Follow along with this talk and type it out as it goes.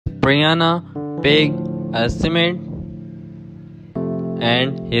Brianna Pig Estimate,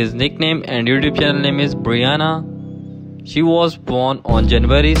 and his nickname and YouTube channel name is Brianna. She was born on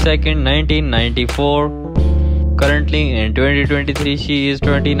January 2nd, 1994. Currently in 2023 she is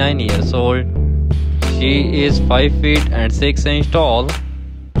 29 years old. She is 5 feet and 6 inches tall.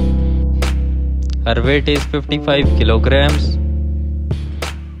 Her weight is 55 kilograms.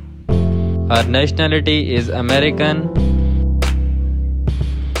 Her nationality is American.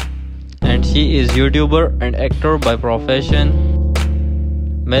 And she is YouTuber and actor by profession.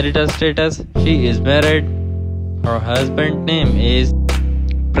 Marital status, she is married. Her husband name is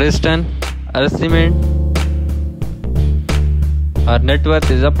Preston Estimate. Her net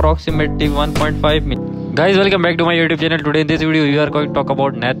worth is approximately 1.5 million. Guys, welcome back to my YouTube channel. Today in this video we are going to talk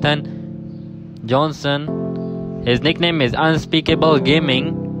about Nathan Johnson. His nickname is Unspeakable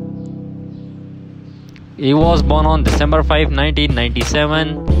Gaming. He was born on December 5,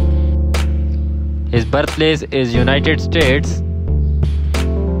 1997. His birthplace is United States.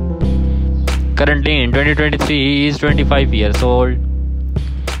 Currently in 2023 he is 25 years old.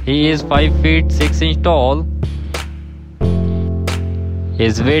 He is 5 feet 6 inches tall.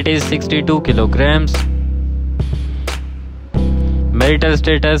 His weight is 62 kilograms. Marital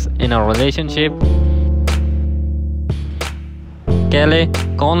status, in a relationship. Kelly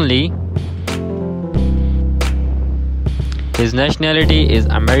Conley. His nationality is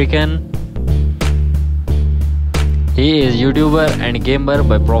American. He is YouTuber and gamer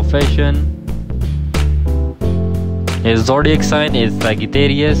by profession. His zodiac sign is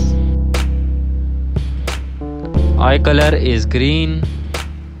Sagittarius. Eye color is green.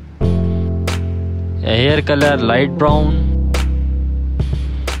 Hair color light brown.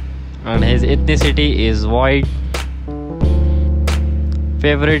 And his ethnicity is white.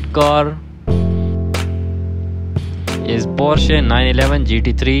 Favorite car is Porsche 911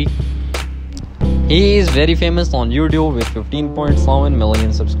 GT3. He is very famous on YouTube with 15.7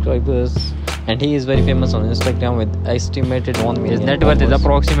 million subscribers, and he is very famous on Instagram with estimated 1 million. His net worth is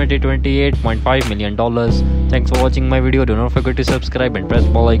approximately $28.5 million. Thanks for watching my video. Do not forget to subscribe and press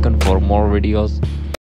bell icon for more videos.